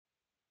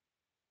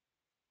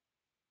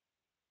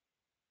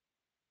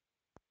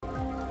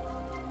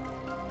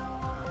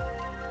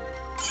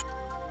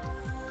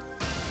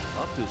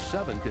Up to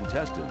 7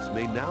 contestants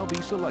may now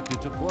be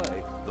selected to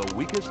play the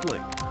weakest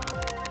link.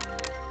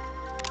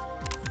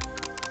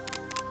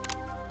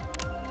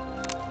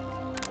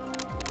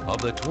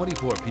 Of the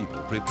 24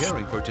 people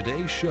preparing for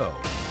today's show,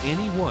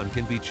 anyone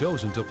can be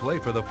chosen to play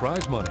for the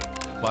prize money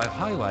by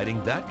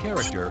highlighting that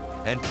character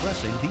and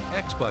pressing the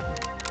X button.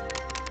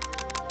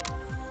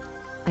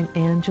 I'm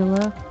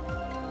Angela.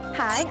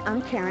 Hi,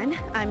 I'm Karen.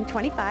 I'm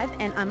 25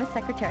 and I'm a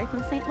secretary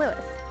from St.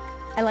 Louis.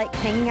 I like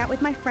hanging out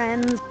with my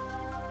friends.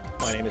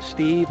 My name is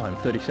Steve. I'm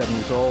 37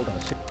 years old.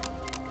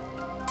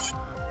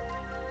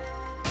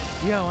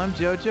 Yo, I'm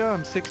Jojo.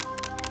 I'm 6.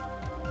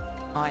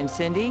 I'm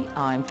Cindy.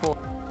 I'm 4.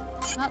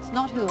 That's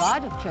not who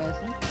I'd have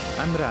chosen.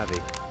 I'm Ravi.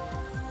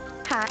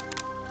 Hi.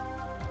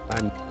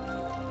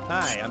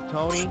 Hi, I'm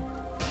Tony.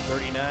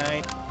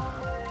 39.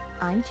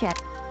 I'm Chet.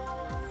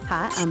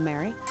 Hi, I'm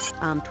Mary.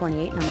 I'm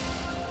 28 and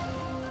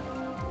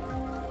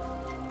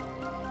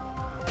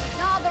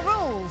Now the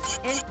rules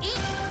in each...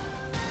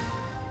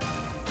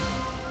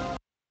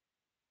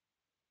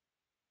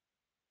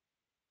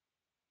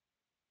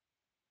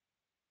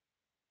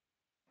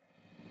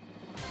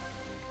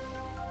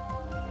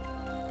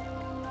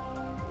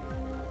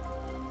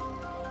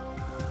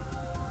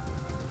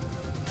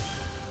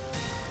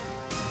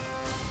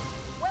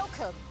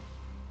 Welcome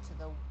to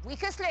the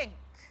weakest link.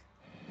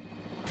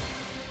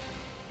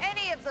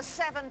 Any of the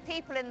 7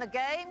 people in the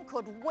game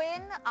could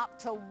win up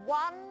to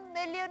 $1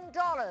 million.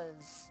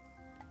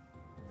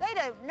 They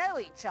don't know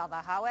each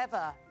other,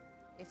 however.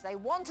 If they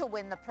want to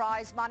win the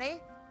prize money,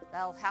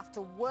 they'll have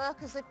to work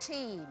as a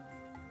team.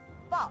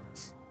 But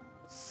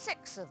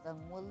 6 of them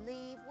will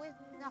leave with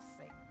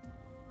nothing,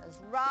 as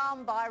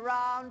round by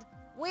round,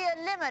 we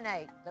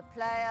eliminate the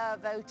player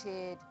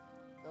voted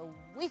the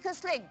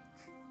weakest link.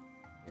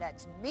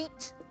 Let's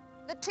meet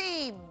the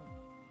team.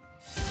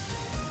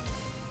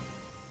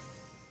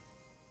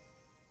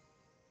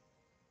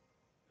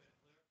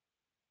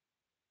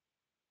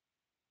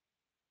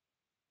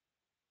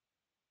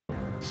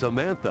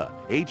 Samantha,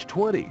 age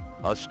 20,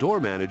 a store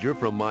manager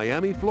from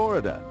Miami,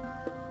 Florida.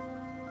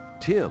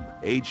 Tim,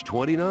 age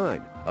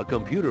 29, a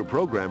computer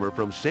programmer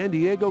from San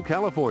Diego,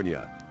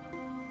 California.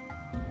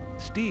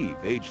 Steve,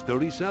 age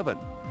 37,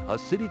 a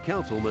city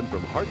councilman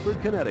from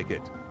Hartford,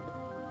 Connecticut.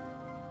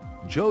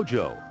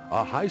 Jojo,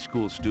 a high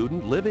school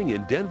student living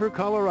in Denver,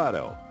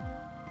 Colorado.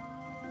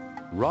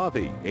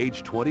 Ravi,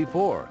 age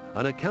 24,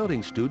 an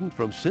accounting student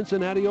from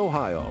Cincinnati,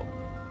 Ohio.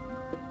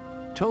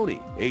 Tony,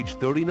 age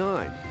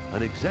 39,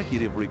 an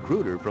executive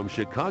recruiter from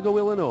Chicago,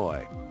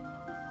 Illinois.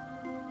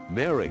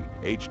 Mary,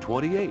 age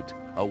 28,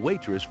 a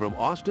waitress from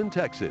Austin,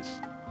 Texas.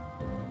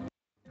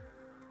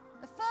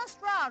 The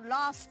first round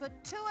lasts for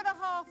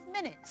 2.5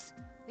 minutes.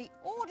 The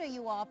order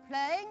you are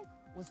playing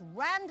was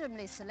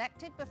randomly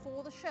selected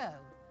before the show.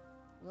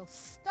 We'll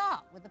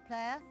start with the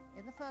player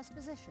in the first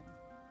position.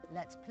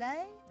 Let's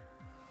play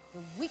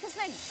the weakest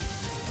link.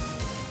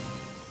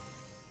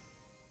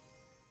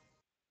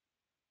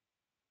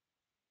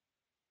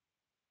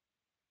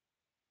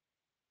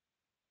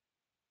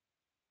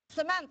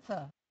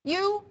 Samantha,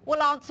 you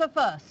will answer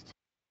first.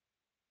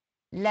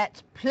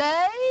 Let's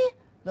play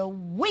the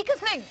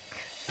weakest link.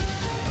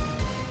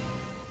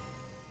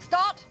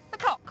 Start the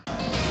clock.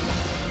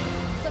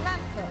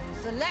 Samantha,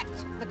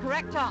 select the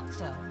correct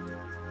answer.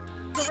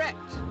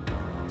 Correct.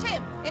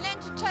 Tim, in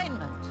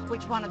entertainment,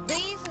 which one of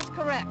these is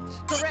correct?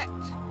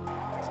 Correct.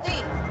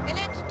 Steve, in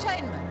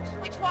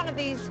entertainment, which one of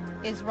these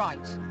is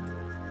right?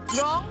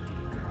 Wrong.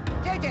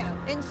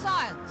 Jojo, in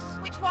science,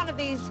 which one of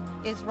these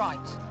is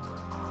right?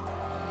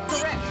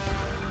 Correct.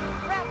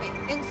 Ravi,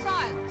 in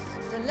science,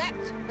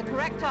 select the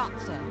correct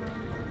answer.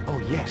 Oh,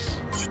 yes.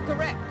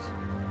 Correct.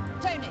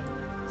 Tony,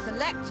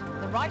 select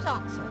the right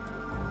answer.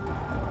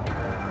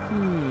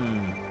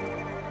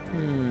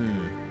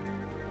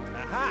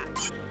 Aha!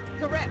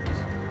 Correct.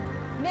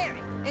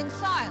 Mary, in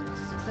science,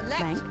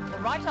 select the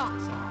right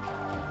answer.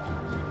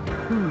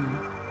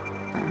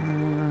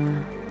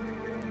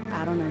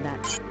 I don't know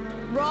that.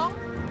 Wrong.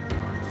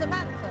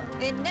 Samantha,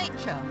 in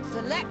nature,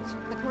 select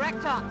the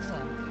correct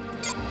answer.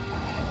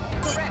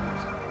 Correct.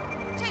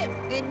 Tim,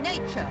 in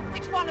nature,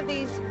 which one of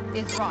these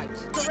is right?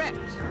 Correct.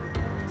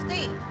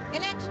 Steve,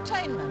 in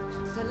entertainment,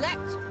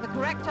 select the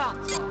correct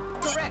answer.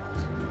 Correct.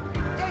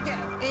 Jojo,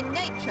 in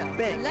nature,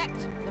 select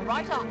the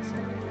right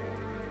answer.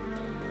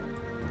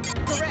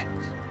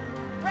 Correct.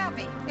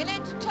 Ravi, in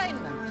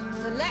entertainment,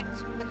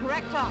 select the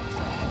correct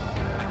answer.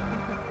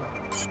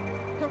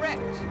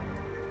 Correct.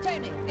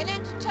 Tony, in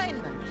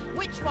entertainment,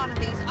 which one of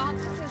these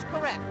answers is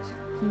correct?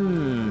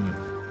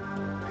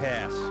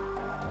 Pass.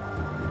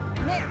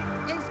 Mary,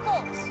 in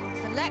sports,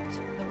 select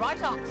the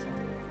right answer.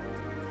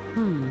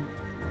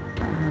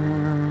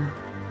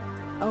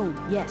 Oh,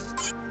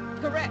 yes.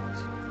 Correct.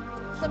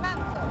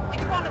 Samantha,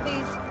 which one of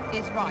these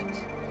is right?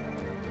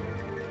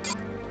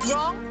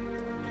 Wrong.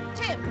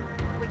 Tim,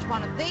 which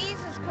one of these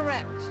is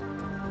correct?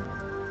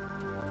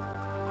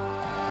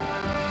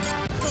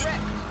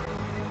 Correct.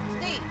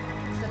 Steve,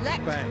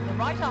 select the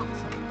right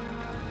answer.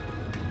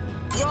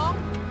 Wrong.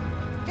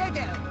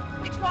 Jojo,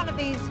 which one of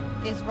these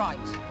is right?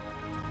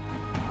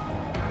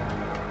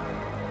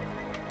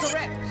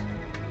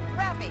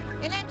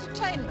 in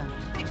entertainment,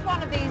 which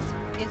one of these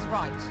is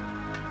right?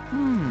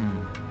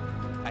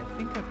 I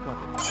think I've got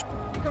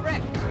it.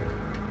 Correct.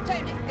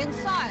 Tony, in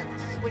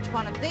science, which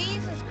one of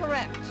these is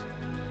correct?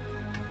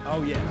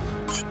 Oh, yes.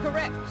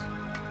 Correct.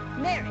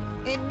 Mary,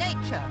 in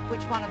nature,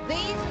 which one of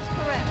these is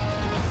correct?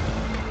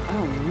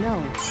 Oh,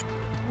 no.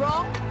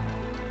 Wrong.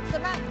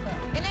 Samantha,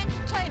 in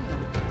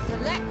entertainment,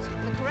 select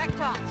the correct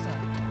answer.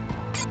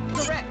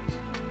 Correct.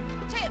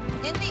 Tim,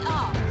 in the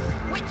arts,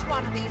 which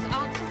one of these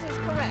answers is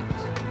correct?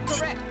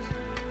 Correct.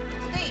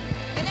 Steve,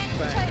 in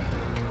entertainment,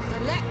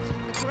 select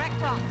the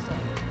correct answer.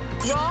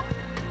 Wrong.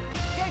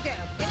 Jojo,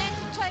 in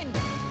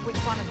entertainment, which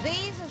one of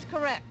these is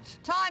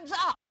correct? Time's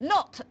up.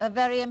 Not a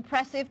very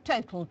impressive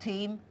total,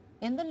 team,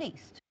 in the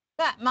least.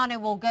 That money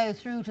will go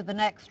through to the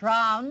next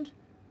round,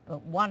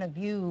 but one of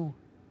you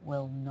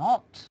will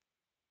not.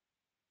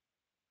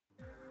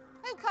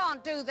 Who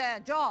can't do their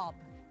job?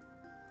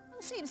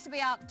 Who seems to be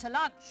out to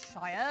lunch?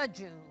 I urge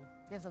you,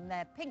 give them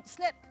their pink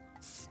slip,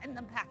 send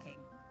them packing.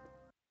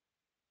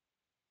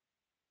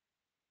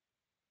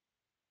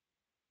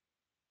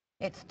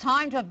 It's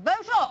time to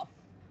vote off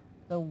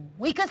the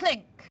weakest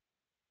link.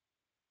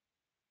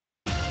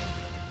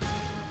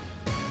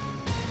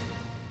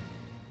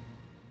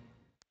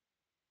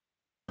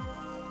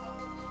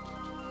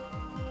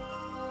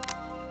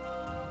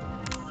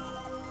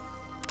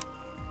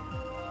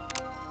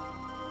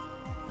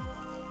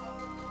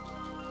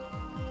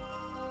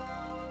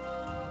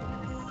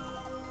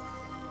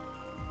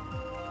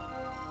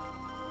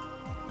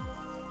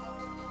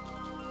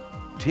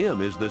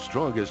 Tim is the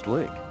strongest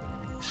link.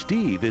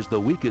 Steve is the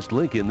weakest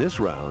link in this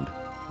round.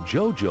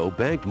 Jojo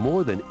banked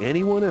more than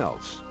anyone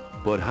else.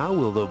 But how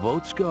will the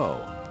votes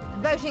go?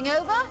 Voting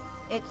over,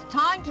 it's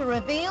time to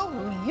reveal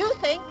who you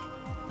think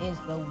is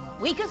the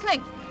weakest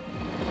link.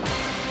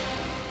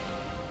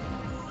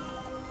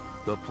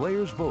 The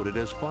players voted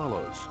as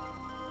follows.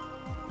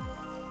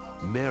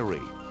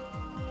 Mary.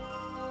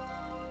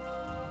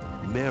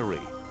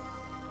 Mary.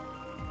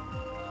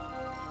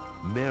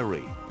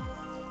 Mary.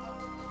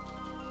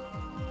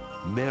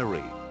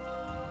 Mary.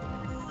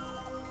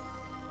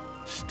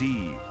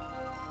 Steve.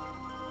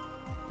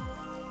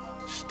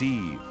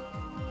 Steve.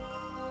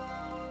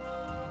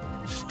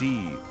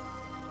 Steve.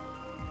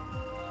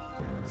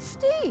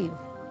 Steve,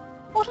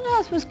 what on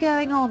earth was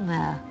going on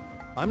there?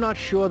 I'm not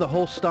sure the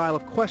whole style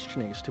of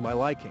questioning is to my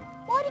liking.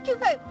 Why did you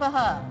vote for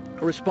her?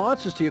 Her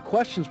responses to your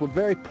questions were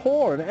very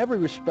poor in every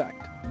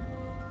respect.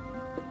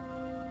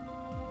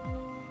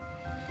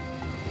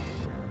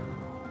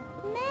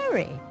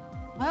 Mary?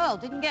 Well,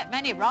 didn't get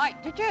many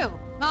right, did you?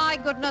 My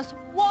goodness,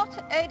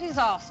 what a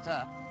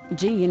disaster.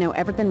 Gee, you know,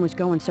 everything was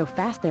going so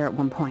fast there at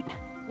one point.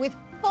 With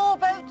 4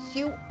 votes,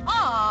 you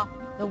are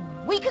the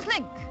weakest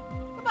link.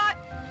 Goodbye.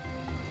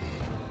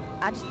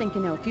 I just think,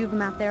 you know, a few of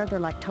them out there, they're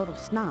like total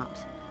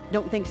snobs.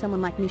 Don't think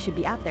someone like me should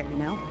be out there, you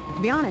know?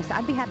 To be honest,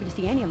 I'd be happy to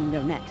see any of them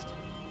go next.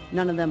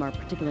 None of them are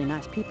particularly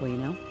nice people, you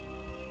know?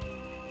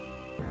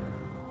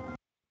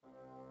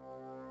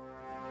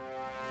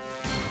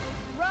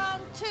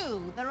 Round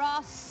 2, there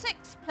are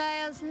 6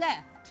 players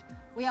left.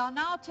 We are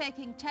now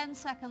taking 10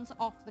 seconds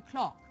off the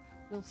clock.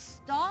 We'll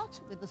start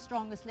with the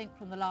strongest link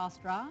from the last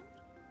round.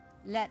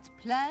 Let's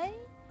play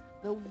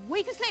the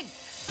weakest link.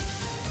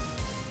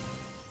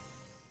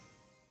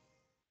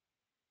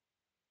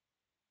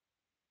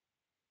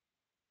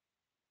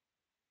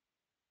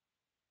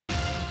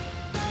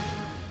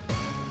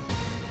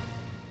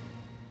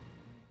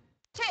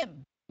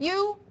 Tim,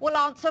 you will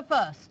answer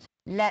first.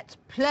 Let's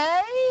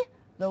play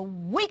the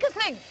weakest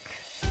link.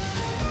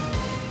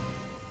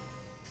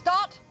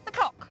 Start the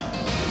clock.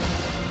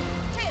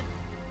 Tim,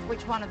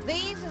 which one of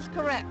these is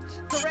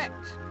correct?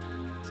 Correct.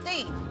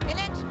 Steve, in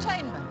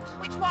entertainment,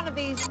 which one of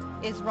these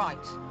is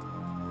right?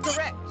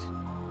 Correct.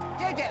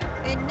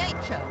 Jojo, in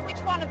nature, which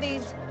one of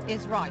these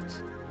is right?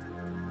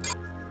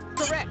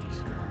 Correct.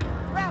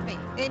 Ravi,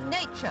 in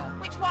nature,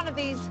 which one of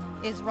these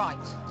is right?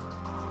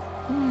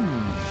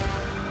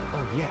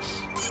 Oh,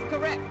 yes.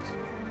 Correct.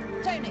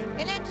 Tony,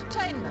 in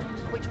entertainment,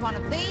 which one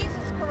of these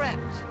is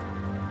correct?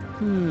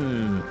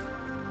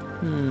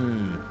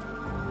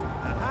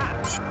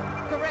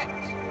 Aha!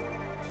 Correct.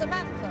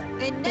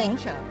 Samantha, in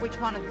nature, which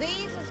one of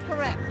these is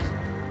correct?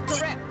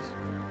 Correct.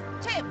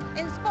 Tim,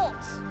 in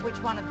sports, which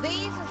one of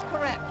these is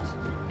correct?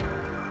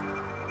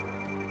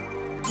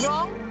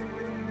 Wrong.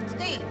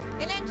 Steve,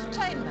 in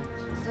entertainment,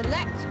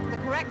 select the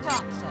correct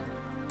answer.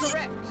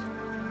 Correct.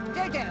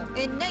 Jojo,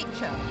 in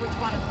nature, which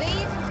one of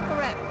these is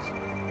correct?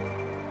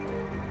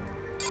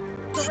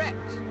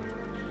 Correct.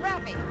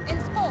 Ravi, in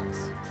sports,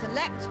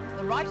 select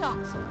the right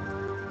answer.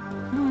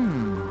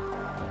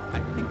 I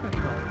think I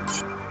got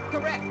it.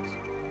 Correct.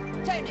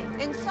 Tony,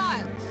 in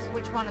science,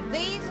 which one of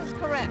these is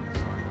correct?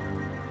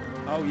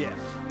 Oh, yes.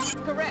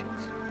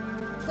 Correct.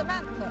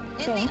 Samantha,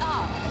 in the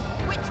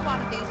arts, which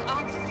one of these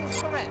answers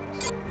is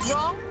correct?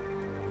 Wrong.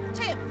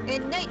 Tim,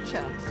 in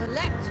nature,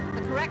 select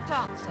the correct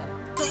answer.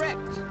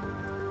 Correct.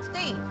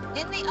 Steve,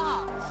 in the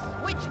arts,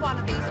 which one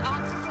of these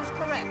answers is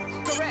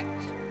correct?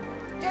 Correct.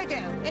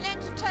 Jojo, in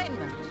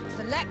entertainment,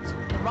 select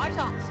the right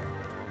answer.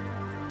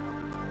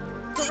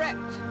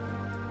 Correct.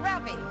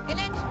 Ravi, in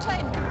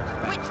entertainment,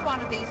 which one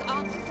of these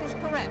answers is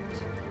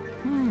correct?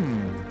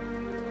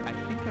 I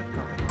think I've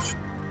got it.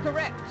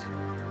 Correct.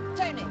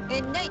 Tony,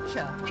 in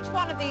nature, which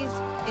one of these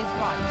is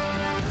right?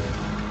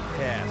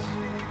 Pass.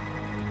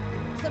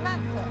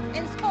 Samantha,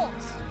 in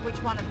sports,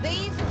 which one of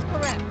these is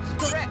correct?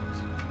 Correct.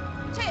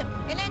 Tim,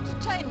 in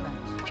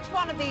entertainment, which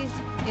one of these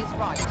is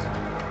right?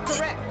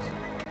 Correct.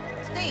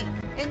 Steve,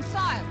 in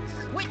science,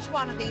 which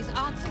one of these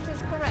answers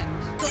is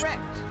correct?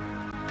 Correct.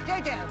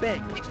 Jojo,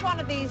 Big. which one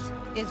of these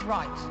is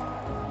right?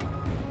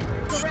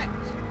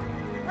 Correct.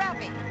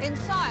 Ravi, in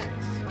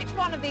science, which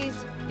one of these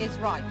is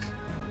right?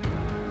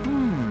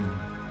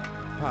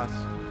 Pass.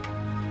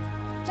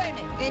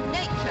 Tony, in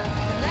nature,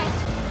 select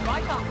the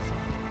right answer.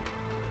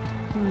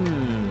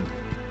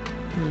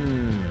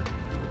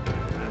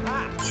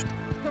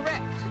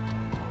 Correct.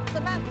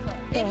 Samantha,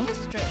 in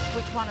history,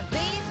 which one of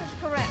these is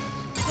correct?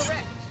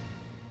 Correct.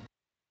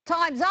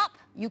 Time's up.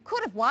 You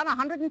could have won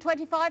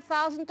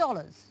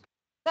 $125,000.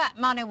 That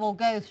money will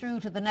go through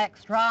to the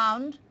next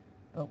round,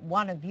 but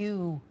one of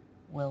you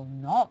will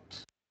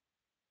not.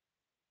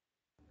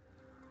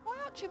 Why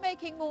aren't you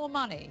making more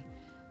money?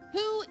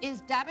 Who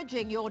is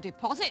damaging your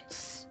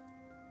deposits?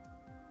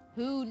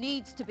 Who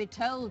needs to be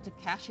told to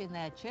cash in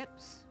their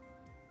chips?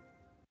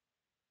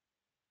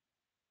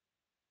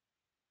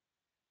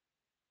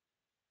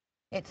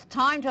 It's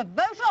time to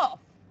vote off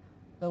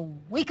the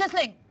weakest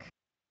link.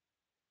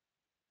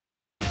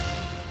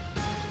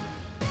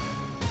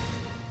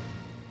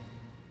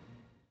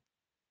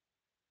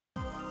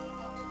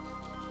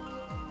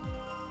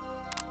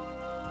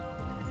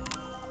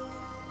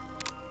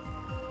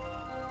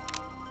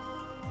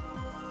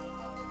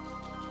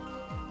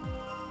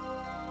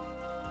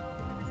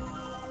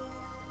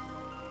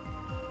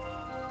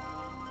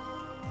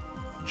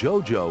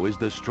 Jojo is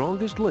the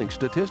strongest link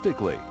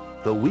statistically.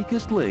 The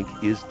weakest link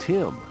is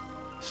Tim.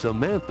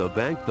 Samantha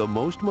banked the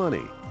most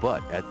money,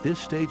 but at this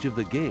stage of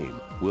the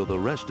game, will the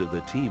rest of the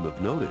team have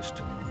noticed?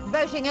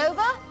 Voting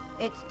over,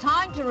 it's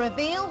time to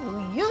reveal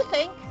who you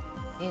think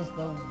is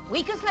the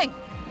weakest link.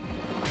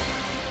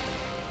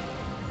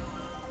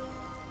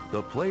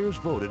 The players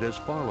voted as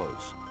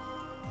follows.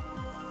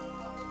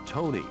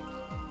 Tony.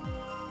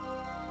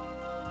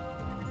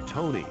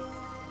 Tony.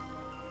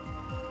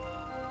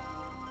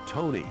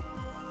 Tony.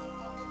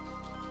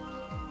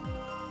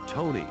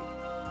 Tony.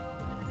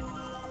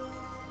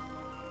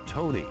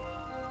 Tony.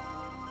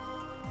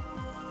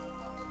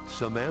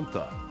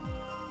 Samantha.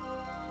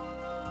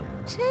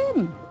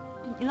 Tim,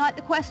 didn't you like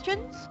the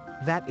questions?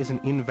 That is an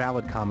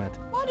invalid comment.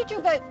 Why did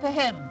you vote for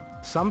him?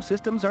 Some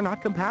systems are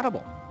not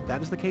compatible.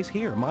 That is the case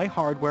here. My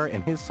hardware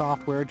and his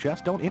software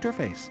just don't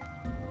interface.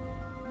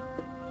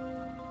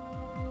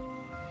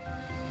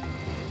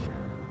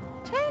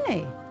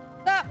 Tony.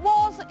 That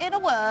was, in a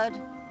word,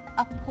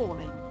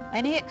 appalling.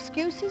 Any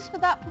excuses for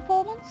that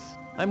performance?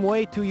 I'm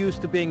way too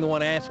used to being the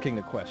one asking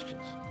the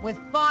questions. With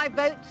 5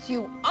 votes,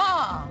 you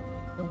are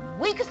the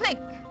weakest link.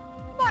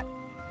 What?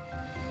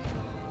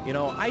 You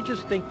know, I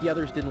just think the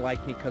others didn't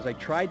like me because I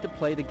tried to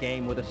play the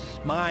game with a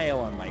smile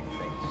on my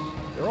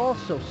face. They're all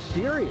so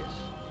serious.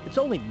 It's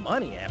only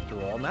money, after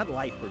all, not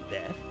life or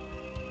death.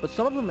 But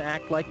some of them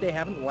act like they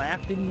haven't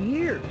laughed in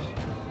years.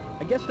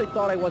 I guess they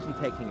thought I wasn't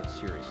taking it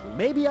seriously.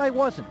 Maybe I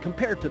wasn't,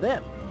 compared to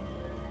them.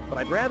 But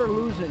I'd rather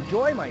lose and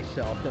enjoy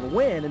myself than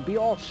win and be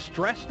all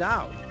stressed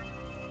out.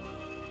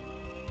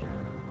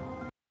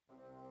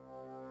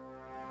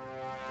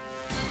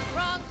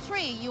 Round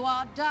 3, you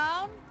are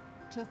down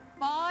to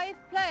 5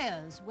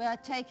 players. We're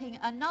taking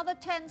another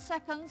 10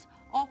 seconds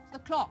off the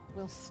clock.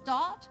 We'll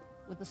start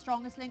with the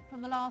strongest link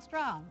from the last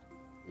round.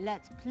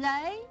 Let's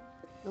play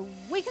the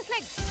weakest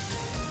link.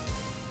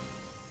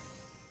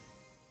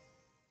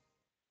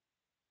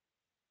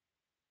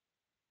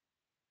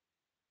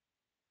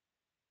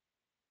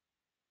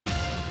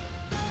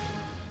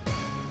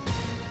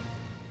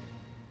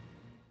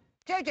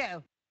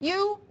 Jojo,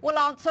 you will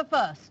answer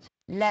first.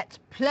 Let's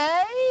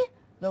play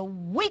the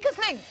weakest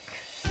link.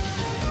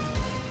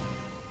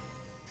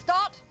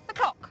 Start the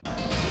clock.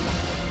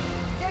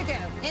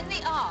 Jojo, in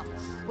the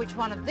arts, which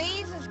one of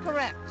these is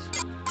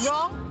correct?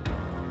 Wrong.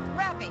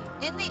 Ravi,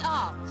 in the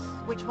arts,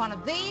 which one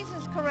of these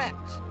is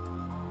correct?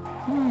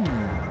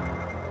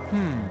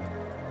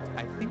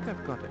 I think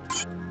I've got it.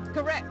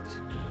 Correct.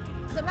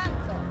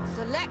 Samantha,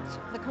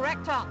 select the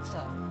correct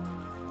answer.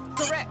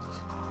 Correct.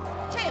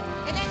 Tim,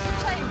 in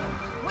entertainment,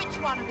 which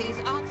one of these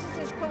answers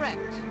is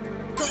correct?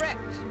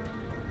 Correct.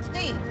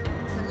 Steve,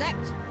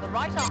 select the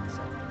right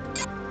answer.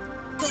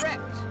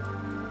 Correct.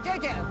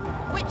 Jojo,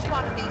 which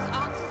one of these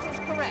answers is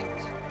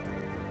correct?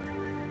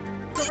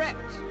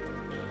 Correct.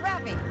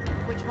 Ravi,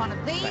 which one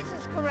of these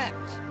is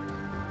correct?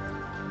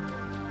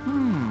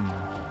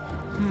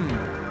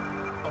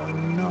 Oh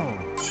no.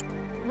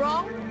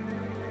 Wrong.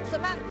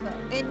 Samantha,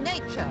 in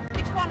nature,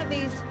 which one of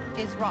these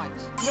is right?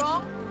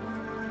 Wrong.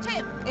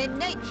 Tim, in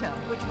nature,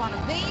 which one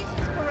of these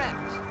is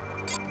correct?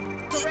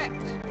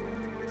 Correct.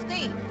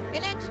 Steve,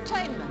 in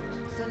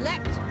entertainment,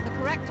 select the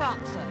correct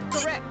answer.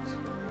 Correct.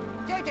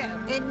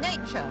 Jojo, in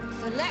nature,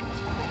 select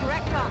the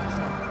correct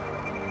answer.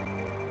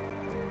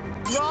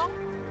 Wrong.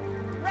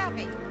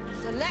 Ravi,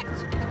 select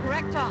the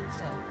correct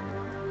answer.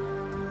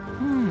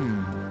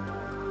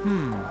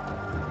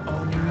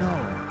 Oh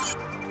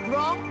no.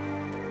 Wrong.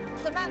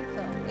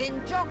 Samantha,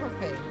 in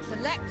geography,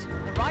 select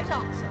the right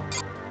answer.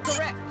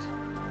 Correct.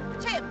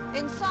 Tim,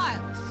 in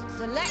science,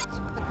 select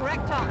the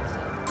correct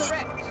answer.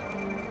 Correct.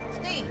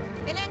 Steve,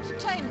 in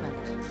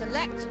entertainment,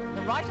 select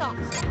the right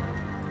answer.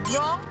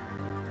 Wrong.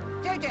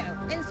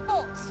 Jojo, in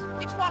sports,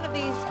 which one of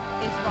these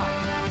is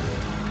right?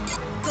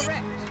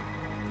 Correct.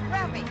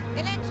 Ravi,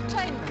 in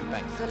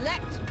entertainment,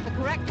 select the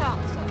correct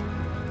answer.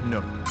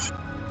 No.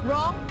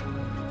 Wrong.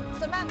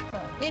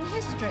 Samantha, in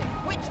history,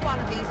 which one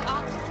of these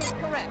answers is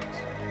correct?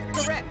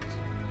 Correct.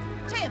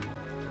 Tim,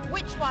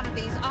 which one of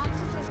these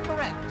answers is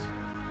correct?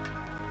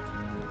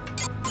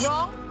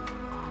 Wrong.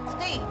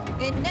 Steve,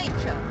 in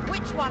nature,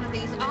 which one of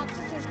these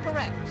answers is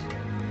correct?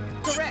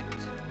 Correct.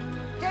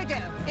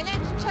 Jojo, in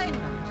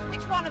entertainment,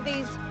 which one of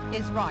these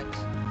is right?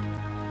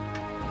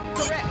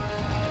 Correct.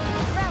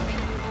 Ravi,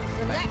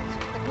 select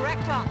the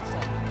correct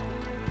answer.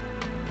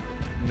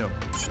 No.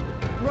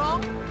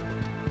 Wrong.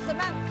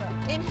 Samantha,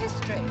 in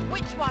history,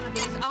 which one of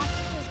these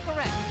answers is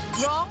correct?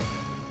 Wrong.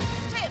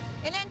 Tim,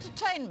 in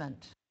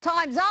entertainment.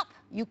 Time's up.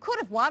 You could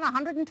have won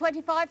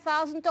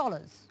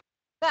 $125,000.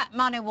 That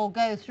money will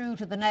go through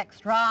to the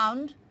next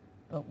round,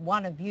 but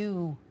one of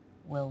you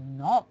will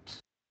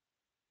not.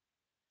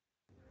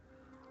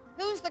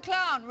 Who's the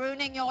clown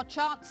ruining your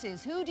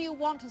chances? Who do you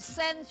want to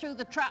send through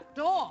the trap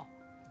door?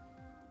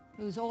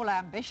 Who's all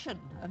ambition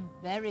and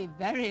very,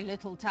 very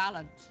little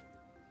talent?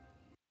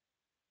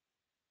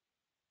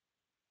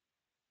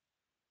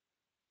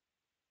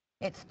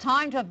 It's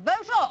time to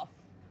vote off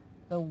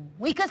the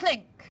weakest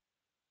link.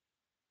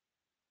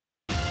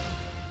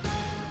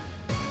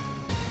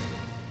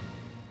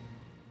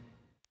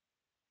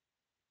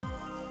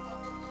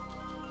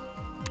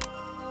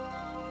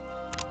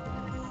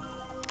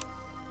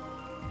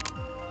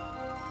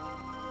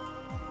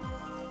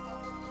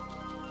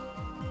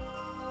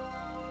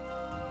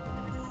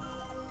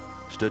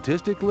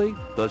 Statistically,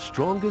 the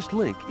strongest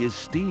link is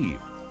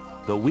Steve.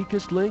 The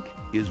weakest link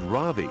is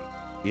Ravi.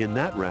 In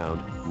that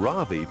round,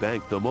 Ravi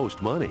banked the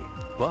most money.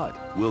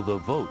 But will the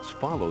votes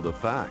follow the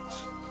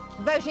facts?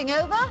 Voting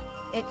over,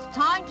 it's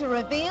time to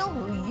reveal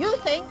who you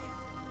think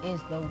is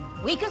the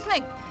weakest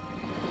link.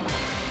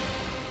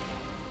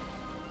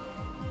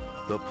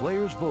 The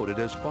players voted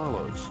as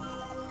follows.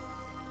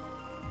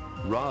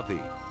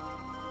 Ravi.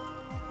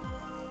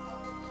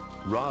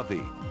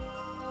 Ravi.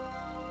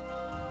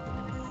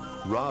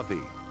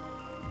 Ravi.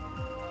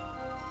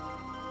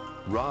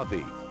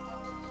 Ravi.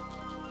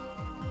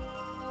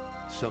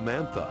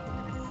 Samantha.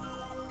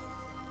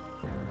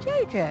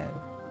 Jojo,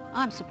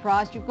 I'm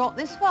surprised you've got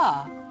this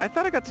far. I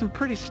thought I got some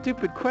pretty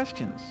stupid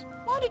questions.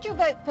 Why did you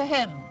vote for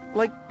him?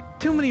 Like,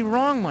 too many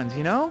wrong ones,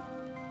 you know?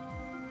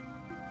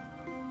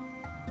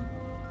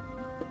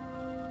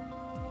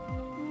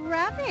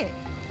 Rabbit,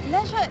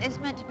 leisure is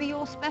meant to be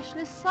your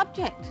specialist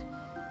subject.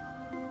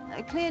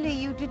 Clearly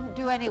you didn't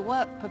do any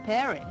work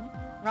preparing.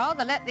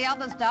 Rather let the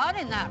others down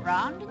in that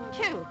round, didn't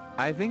you?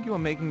 I think you were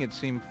making it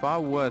seem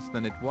far worse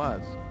than it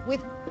was.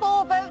 With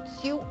 4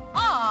 votes, you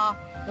are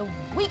the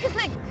weakest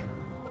link.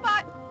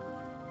 Goodbye.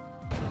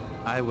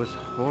 I was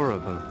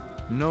horrible.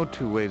 No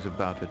two ways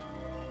about it.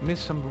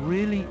 Missed some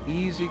really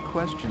easy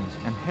questions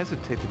and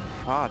hesitated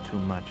far too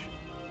much.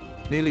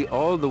 Nearly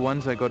all the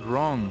ones I got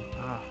wrong.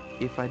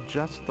 If I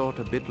just thought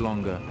a bit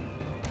longer.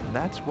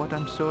 That's what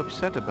I'm so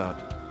upset about.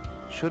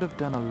 Should have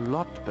done a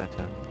lot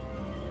better.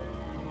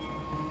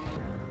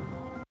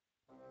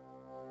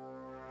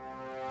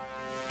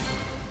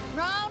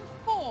 Round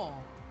 4.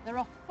 There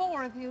are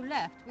 4 of you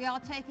left. We are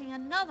taking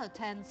another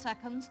 10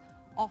 seconds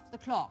off the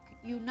clock.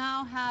 You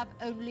now have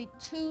only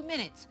 2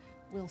 minutes.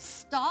 We'll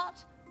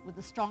start with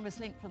the strongest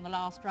link from the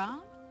last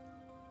round.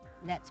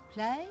 Let's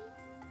play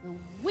the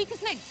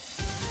weakest link.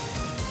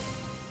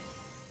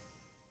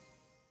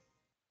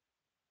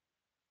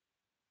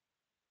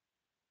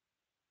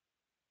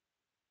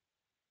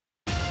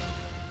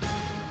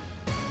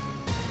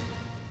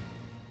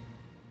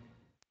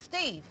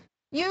 Steve,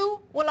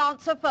 you will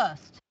answer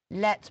first.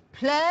 Let's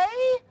play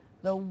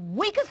the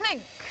weakest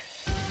link.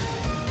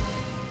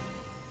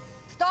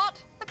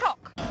 Start the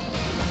clock.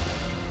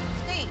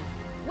 Steve,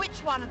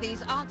 which one of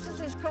these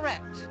answers is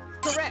correct?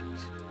 Correct.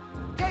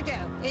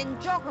 Jojo, in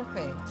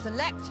geography,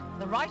 select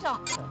the right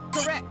answer.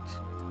 Correct.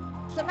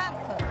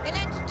 Samantha, in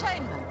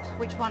entertainment,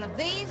 which one of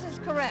these is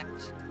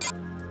correct?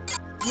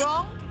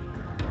 Wrong.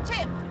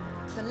 Tim,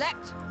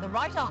 select the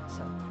right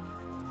answer.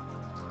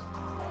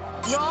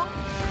 Wrong.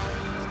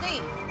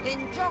 Steve,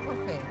 in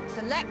geography,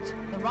 select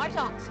the right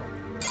answer.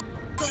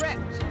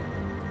 Correct.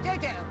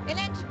 Jojo, in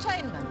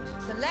entertainment,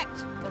 select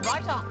the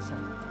right answer.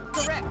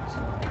 Correct.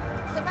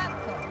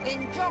 Samantha,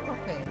 in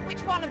geography,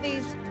 which one of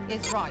these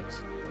is right?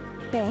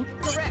 Bank.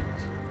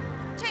 Correct.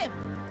 Tim,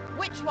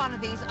 which one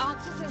of these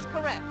answers is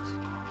correct?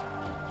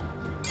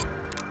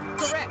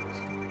 Correct.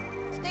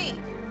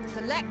 Steve,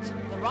 select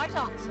the right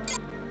answer.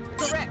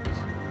 Correct.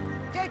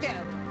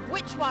 Jojo,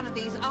 which one of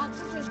these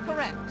answers is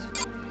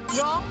correct?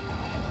 Wrong.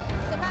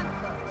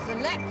 Samantha,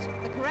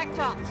 select the correct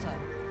answer.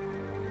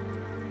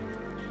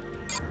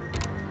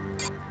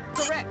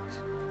 Correct.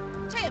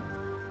 Tim,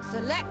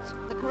 select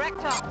the correct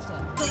answer.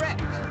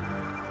 Correct.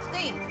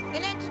 Steve,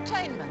 in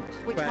entertainment,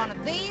 which one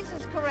of these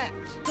is correct?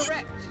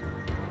 Correct.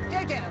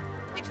 Jojo,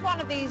 which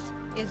one of these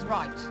is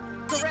right?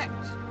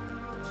 Correct.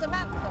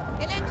 Samantha,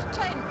 in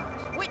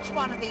entertainment, which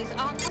one of these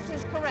answers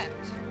is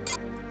correct?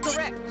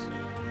 Correct.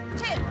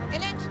 Tim,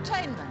 in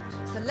entertainment,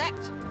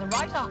 select the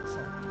right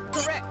answer.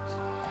 Correct.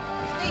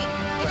 Steve,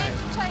 in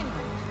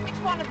entertainment, which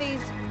one of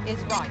these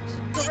is right?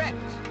 Correct.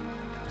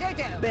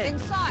 Jojo, in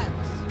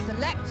science,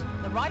 select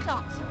the right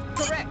answer.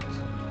 Correct.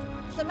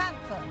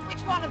 Samantha,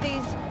 which one of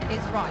these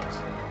is right?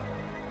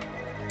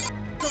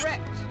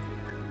 Correct.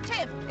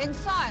 Tim, in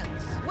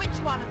science, which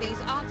one of these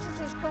answers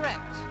is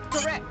correct?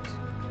 Correct.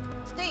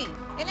 Steve,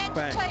 in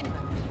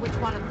entertainment, which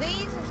one of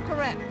these is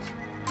correct?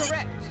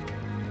 Correct.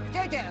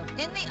 Jojo,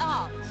 in the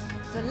arts,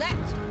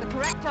 select the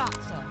correct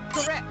answer.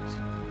 Correct.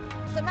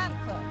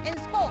 Samantha, in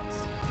sports,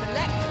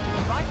 select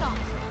the right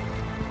answer.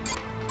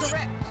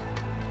 Correct.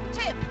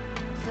 Tim,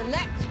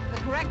 select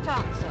the correct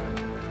answer.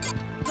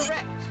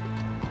 Correct.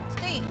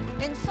 Steve,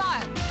 in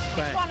science,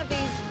 which one of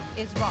these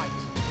is right?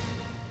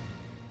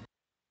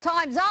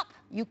 Time's up.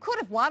 You could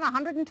have won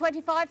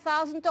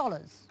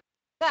 $125,000.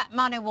 That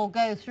money will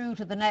go through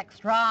to the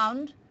next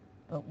round,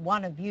 but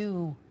one of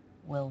you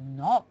will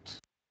not.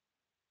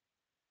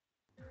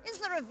 Is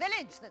there a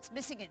village that's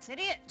missing its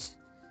idiot?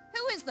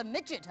 Who is the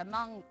midget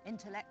among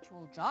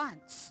intellectual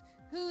giants,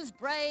 whose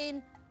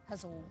brain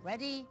has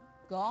already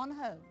gone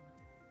home?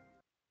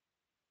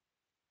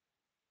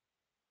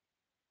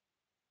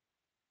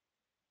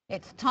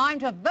 It's time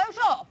to vote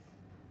off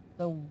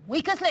the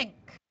weakest link.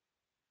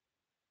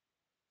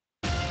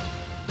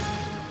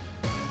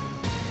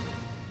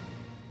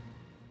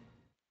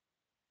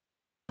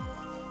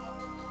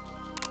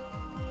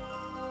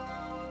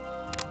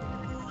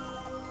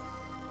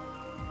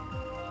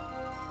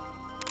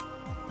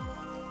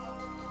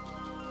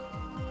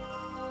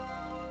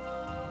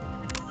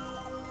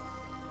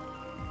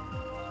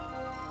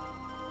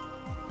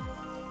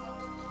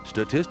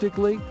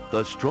 Statistically,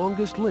 the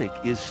strongest link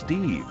is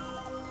Steve.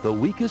 The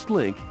weakest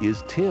link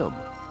is Tim.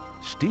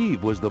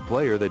 Steve was the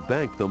player that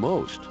banked the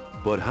most.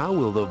 But how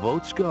will the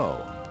votes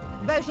go?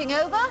 Voting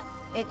over,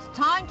 it's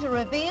time to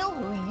reveal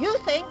who you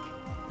think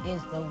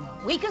is the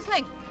weakest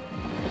link.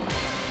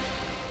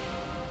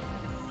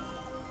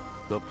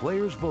 The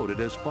players voted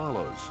as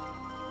follows.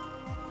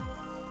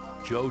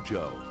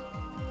 Jojo.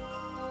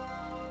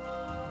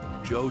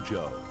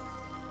 Jojo.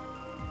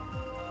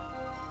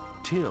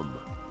 Tim.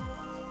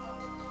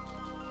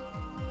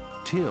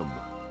 Tim.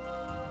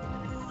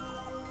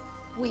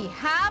 We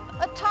have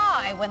a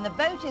tie. When the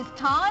vote is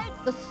tied,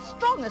 the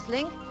strongest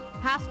link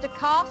has to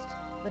cast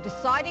the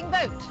deciding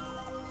vote.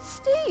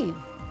 Steve,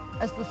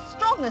 as the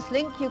strongest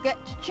link, you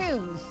get to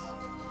choose.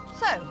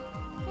 So,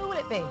 who will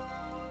it be?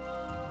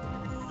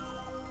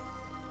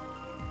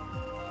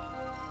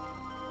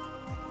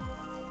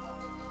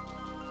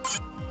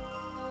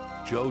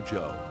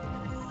 Jojo.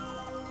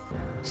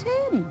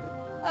 Tim.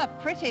 A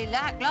pretty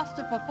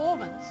lackluster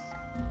performance.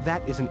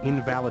 That is an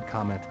invalid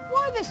comment.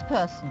 Why this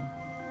person?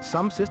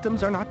 Some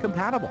systems are not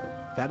compatible.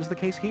 That is the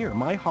case here.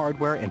 My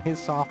hardware and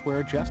his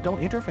software just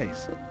don't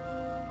interface.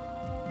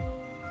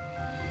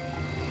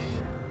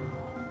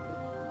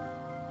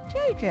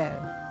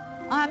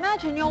 Jojo, I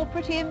imagine you're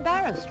pretty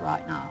embarrassed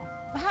right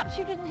now. Perhaps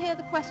you didn't hear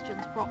the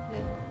questions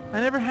properly. I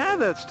never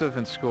had that stuff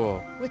in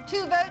school. With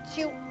 2 votes,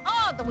 you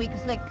are the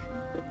weakest link.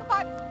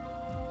 Goodbye.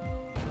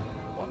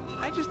 Well,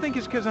 I just think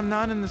it's because I'm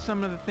not into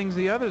some of the things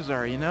the others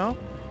are, you know?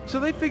 So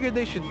they figured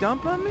they should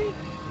dump on me?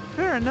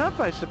 Fair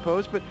enough, I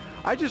suppose, but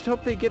I just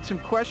hope they get some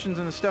questions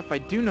on the stuff I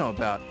do know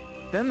about.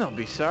 Then they'll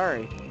be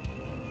sorry.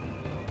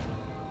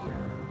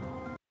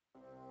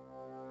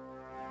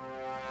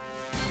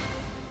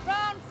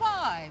 Round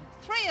 5.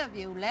 3 of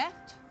you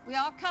left. We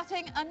are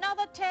cutting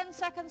another 10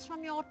 seconds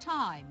from your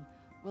time.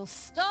 We'll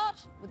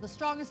start with the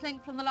strongest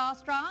link from the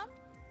last round.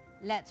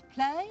 Let's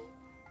play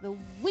the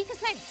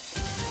weakest link.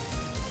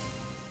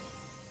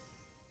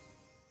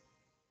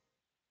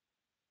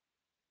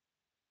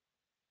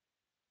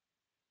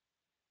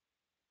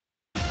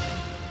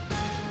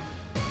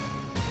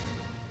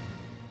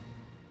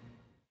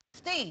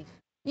 Steve,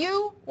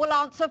 you will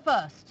answer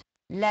first.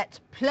 Let's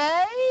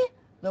play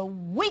the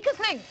weakest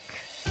link.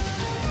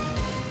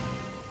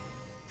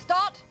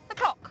 Start the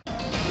clock.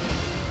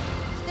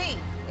 Steve,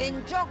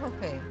 in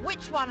geography,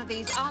 which one of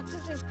these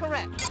answers is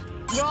correct?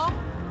 Wrong.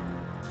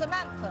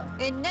 Samantha,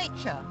 in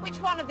nature, which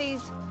one of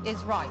these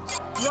is right?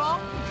 Wrong.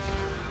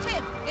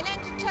 Tim, in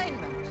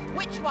entertainment,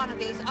 which one of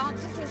these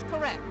answers is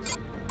correct?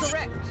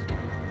 Correct.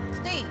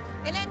 Steve,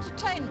 in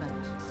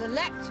entertainment,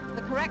 select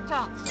the correct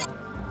answer.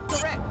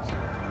 Correct.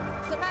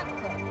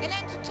 Samantha, in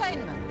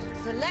entertainment,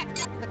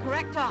 select the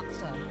correct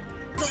answer.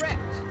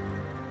 Correct.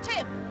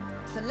 Tim,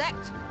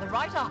 select the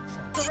right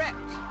answer. Correct.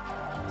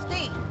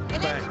 Steve,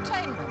 in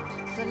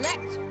entertainment,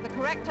 select the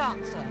correct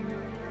answer.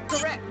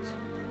 Correct.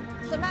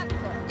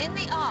 Samantha, in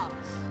the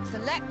arts,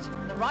 select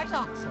the right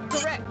answer.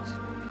 Correct.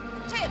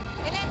 Tim,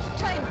 in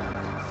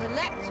entertainment,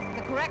 select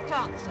the correct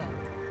answer.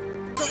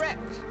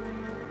 Correct.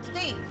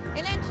 Steve,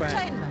 in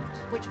entertainment,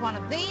 which one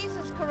of these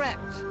is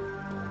correct?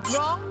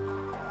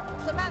 Wrong.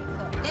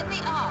 Samantha, in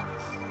the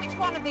arts, which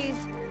one of these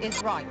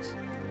is right?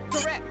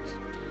 Correct.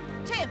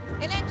 Tim,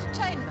 in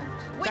entertainment,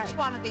 which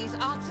one of these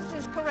answers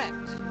is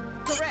correct?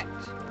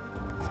 Correct.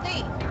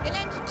 Steve, in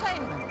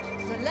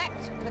entertainment,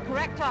 select the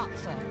correct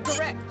answer.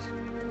 Correct.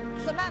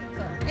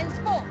 Samantha, in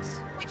sports,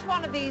 which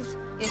one of these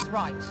is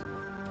right?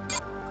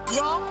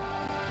 Wrong.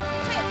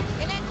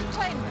 Tim, in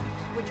entertainment,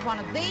 which one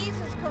of these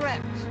is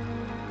correct?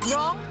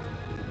 Wrong.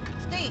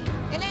 Steve,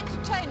 in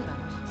entertainment,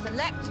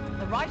 select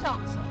the right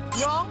answer.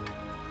 Wrong.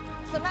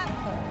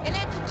 Samantha, in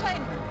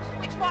entertainment,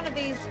 which one of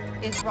these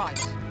is right?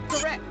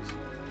 Correct.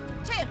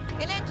 Tim,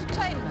 in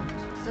entertainment,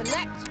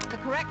 select the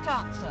correct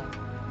answer.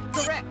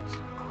 Correct.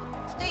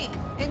 Steve,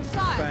 in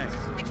science,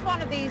 which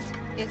one of these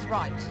is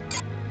right?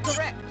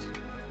 Correct.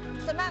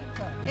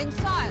 Samantha, in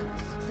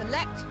science,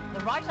 select the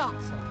right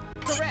answer.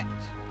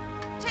 Correct.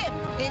 Tim,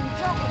 in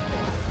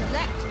geography,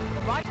 select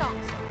the right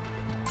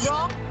answer.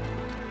 Wrong.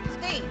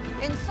 Steve,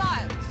 in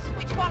science,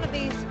 which one of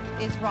these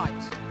is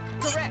right?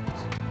 Correct.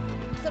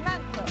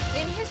 Samantha,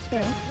 in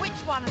history, which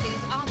one of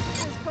these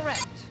answers is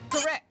correct?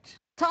 Correct.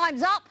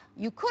 Time's up.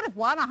 You could have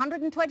won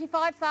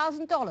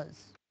 $125,000.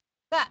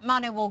 That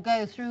money will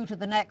go through to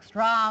the next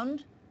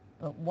round,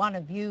 but one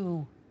of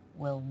you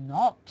will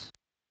not.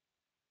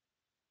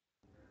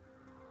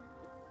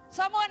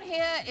 Someone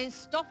here is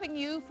stopping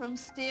you from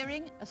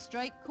steering a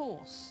straight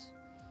course.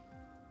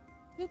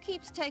 Who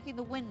keeps taking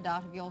the wind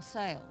out of your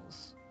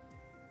sails?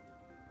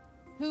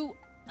 Who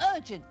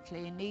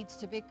urgently needs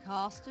to be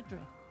cast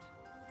adrift?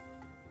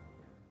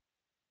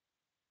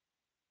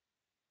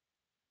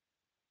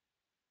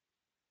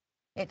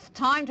 It's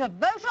time to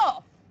vote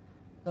off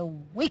the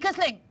weakest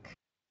link.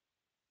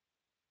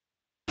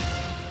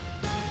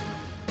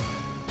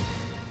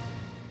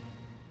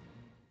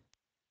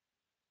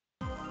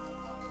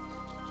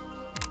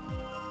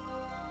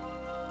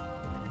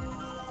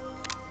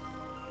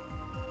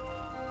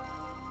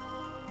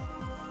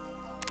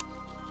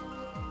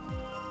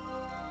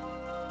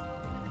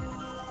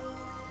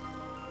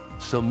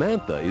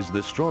 Samantha is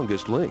the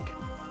strongest link.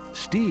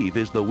 Steve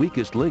is the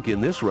weakest link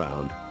in this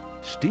round.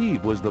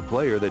 Steve was the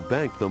player that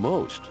banked the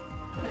most.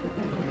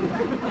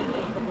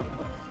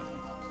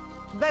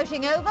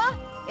 Voting over,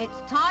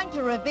 it's time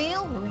to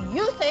reveal who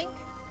you think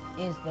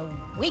is the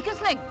weakest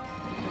link.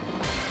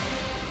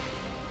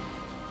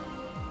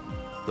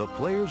 The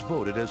players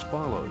voted as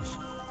follows.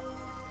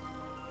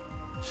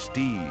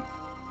 Steve.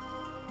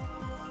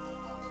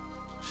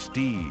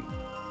 Steve.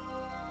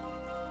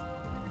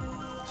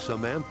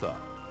 Samantha.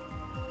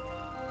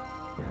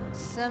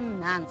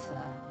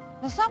 Samantha.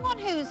 For someone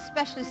whose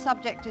specialist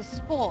subject is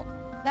sport,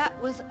 that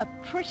was a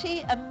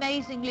pretty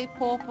amazingly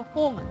poor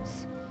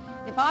performance.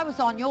 If I was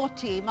on your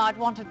team, I'd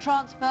want to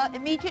transfer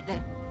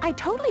immediately. I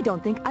totally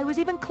don't think I was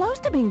even close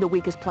to being the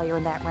weakest player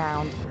in that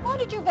round. Why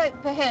did you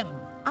vote for him?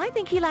 I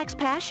think he lacks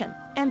passion,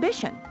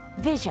 ambition,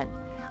 vision.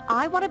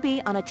 I want to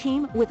be on a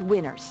team with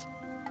winners.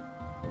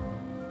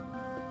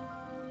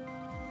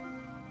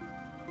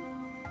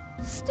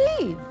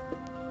 Steve.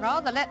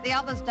 Rather let the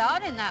others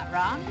down in that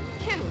round,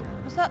 didn't you?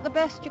 Was that the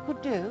best you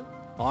could do?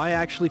 I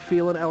actually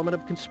feel an element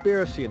of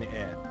conspiracy in the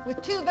air.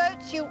 With 2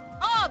 votes, you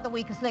are the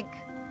weakest link.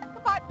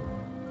 Goodbye.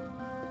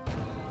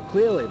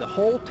 Clearly, the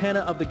whole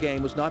tenor of the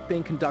game was not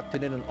being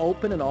conducted in an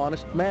open and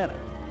honest manner.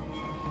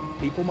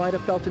 People might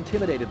have felt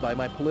intimidated by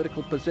my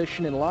political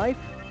position in life,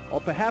 or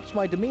perhaps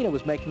my demeanor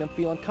was making them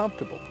feel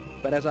uncomfortable.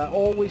 But as I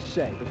always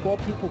say, before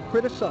people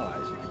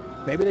criticize,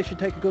 maybe they should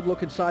take a good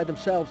look inside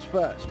themselves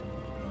first.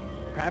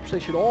 Perhaps they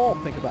should all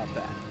think about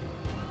that.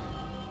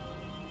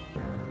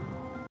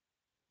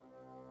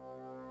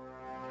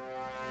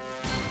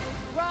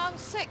 Round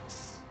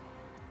 6.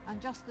 And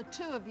just the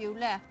 2 of you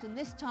left, and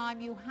this time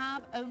you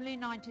have only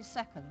 90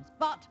 seconds.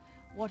 But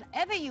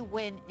whatever you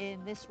win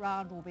in this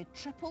round will be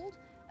tripled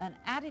and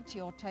added to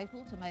your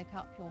total to make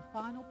up your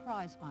final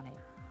prize money.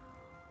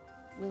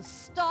 We'll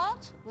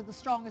start with the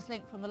strongest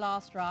link from the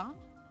last round.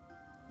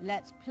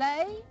 Let's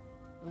play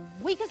the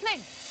weakest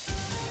link.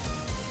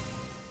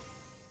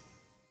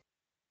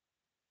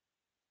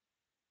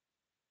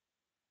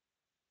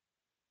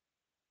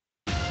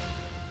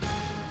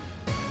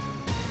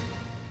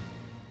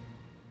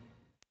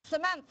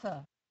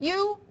 Samantha,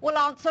 you will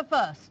answer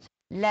first.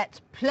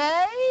 Let's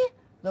play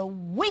the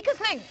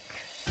weakest link.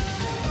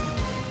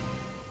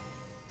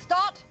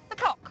 Start the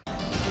clock.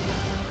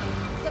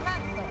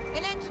 Samantha,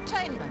 in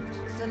entertainment,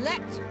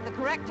 select the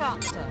correct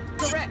answer.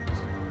 Correct.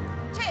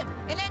 Tim,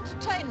 in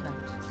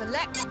entertainment,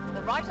 select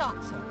the right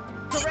answer.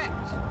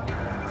 Correct.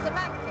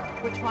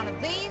 Samantha, which one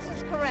of these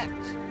is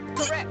correct?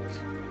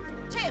 Correct.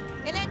 Tim,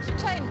 in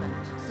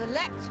entertainment,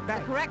 select the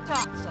correct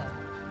answer.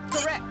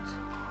 Correct.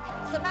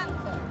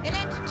 Samantha, in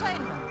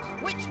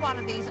entertainment, which one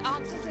of these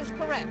answers is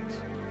correct?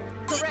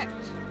 Correct.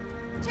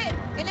 Tim,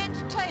 in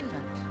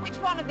entertainment, which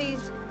one of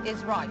these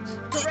is right?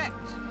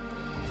 Correct.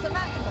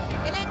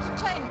 Samantha, in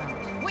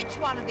entertainment, which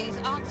one of these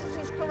answers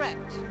is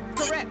correct?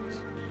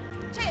 Correct.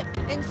 Tim,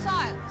 in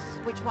science,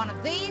 which one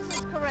of these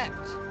is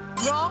correct?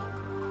 Wrong.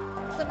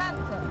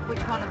 Samantha, which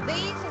one of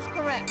these is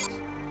correct?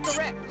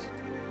 Correct.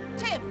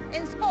 Tim,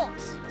 in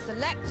sports,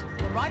 select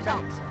the right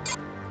answer.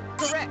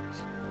 Correct.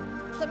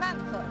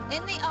 Samantha,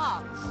 in the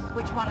arts,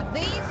 which one of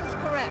these is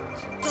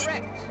correct?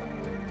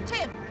 Correct.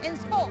 Tim, in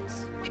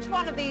sports, which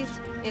one of these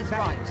is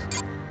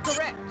right?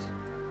 Correct.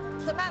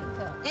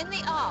 Samantha, in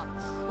the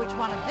arts, which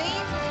one of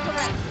these is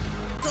correct?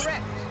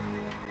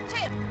 Correct.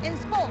 Tim, in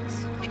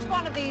sports, which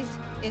one of these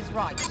is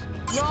right?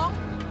 Wrong.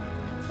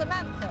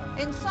 Samantha,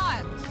 in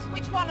science,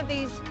 which one of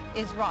these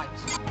is right?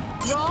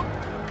 Wrong.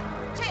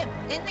 Tim,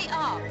 in the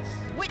arts,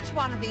 which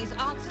one of these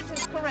answers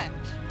is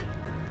correct?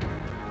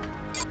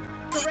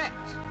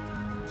 Correct.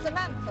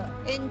 Samantha,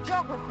 in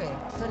geography,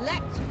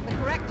 select the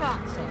correct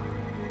answer.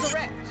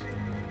 Correct.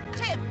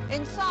 Tim,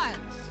 in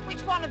science,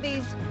 which one of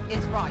these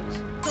is right?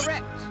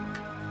 Correct.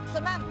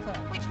 Samantha,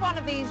 which one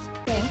of these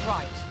is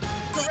right?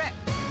 Correct.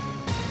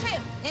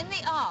 Tim, in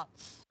the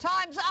arts.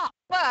 Time's up.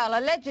 Well,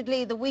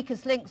 allegedly the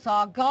weakest links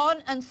are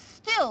gone, and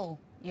still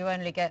you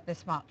only get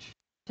this much.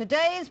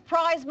 Today's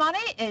prize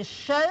money is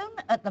shown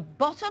at the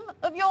bottom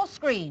of your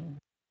screen.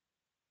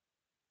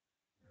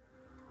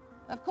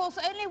 Of course,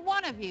 only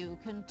one of you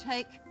can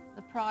take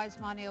the prize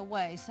money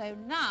away, so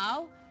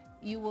now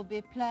you will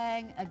be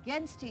playing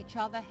against each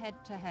other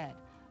head-to-head.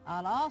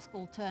 I'll ask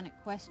alternate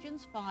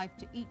questions, 5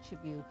 to each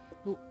of you.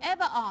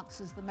 Whoever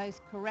answers the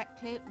most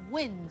correctly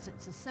wins.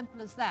 It's as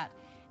simple as that.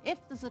 If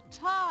there's a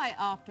tie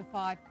after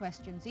 5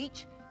 questions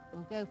each,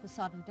 we'll go for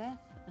sudden death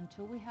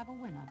until we have a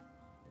winner.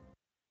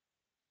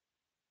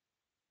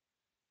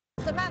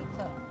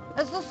 Samantha,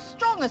 as the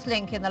strongest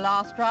link in the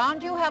last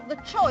round, you have the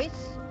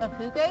choice of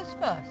who goes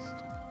first.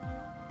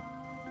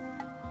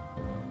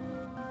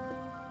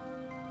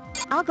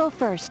 I'll go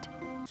first.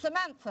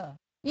 Samantha,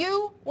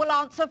 you will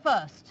answer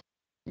first.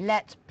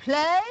 Let's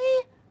play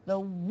the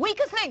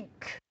weakest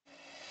link.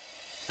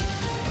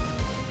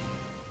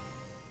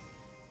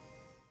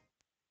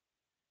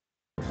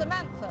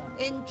 Samantha,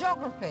 in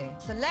geography,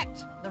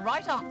 select the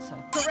right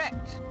answer.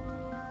 Correct.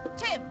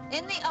 Tim,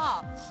 in the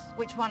arts,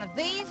 which one of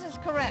these is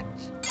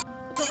correct?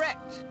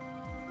 Correct.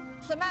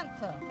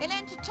 Samantha, in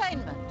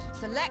entertainment,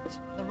 select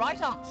the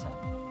right answer.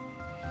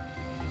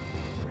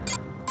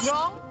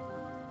 Wrong.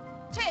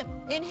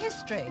 Tim, in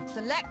history,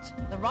 select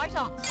the right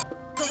answer.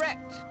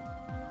 Correct.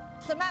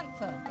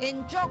 Samantha,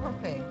 in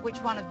geography,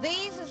 which one of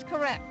these is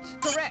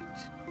correct?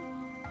 Correct.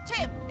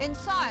 Tim, in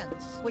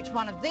science, which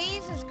one of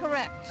these is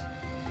correct?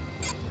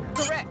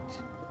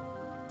 Correct.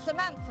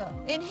 Samantha,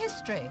 in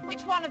history,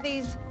 which one of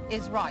these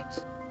is right?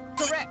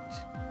 Correct.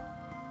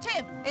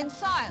 Tim, in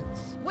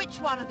science, which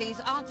one of these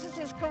answers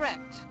is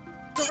correct?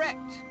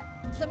 Correct.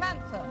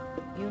 Samantha,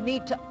 you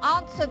need to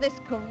answer this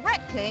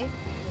correctly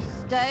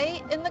to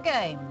stay in the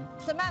game.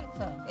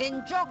 Samantha,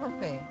 in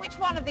geography, which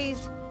one of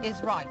these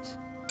is right?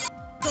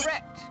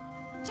 Correct.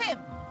 Tim,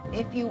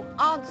 if you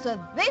answer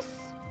this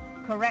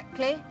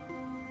correctly,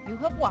 you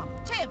have won.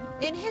 Tim,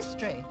 in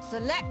history,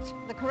 select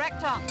the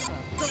correct answer.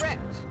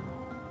 Correct.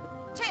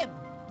 Tim,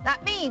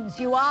 that means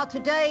you are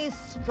today's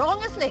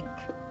strongest link,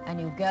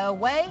 and you go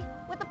away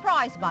with the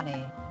prize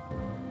money.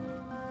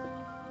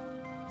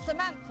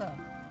 Samantha,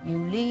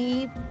 you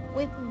leave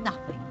with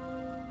nothing.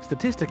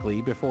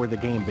 Statistically, before the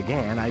game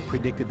began, I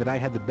predicted that I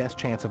had the best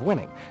chance of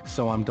winning,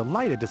 so I'm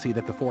delighted to see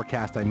that the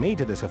forecast I made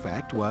to this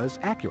effect was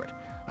accurate.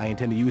 I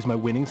intend to use my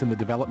winnings in the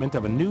development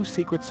of a new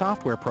secret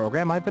software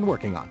program I've been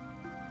working on.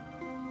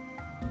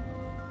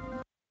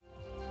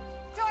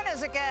 Join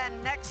us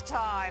again next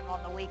time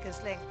on The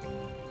Weakest Link.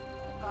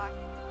 Bye.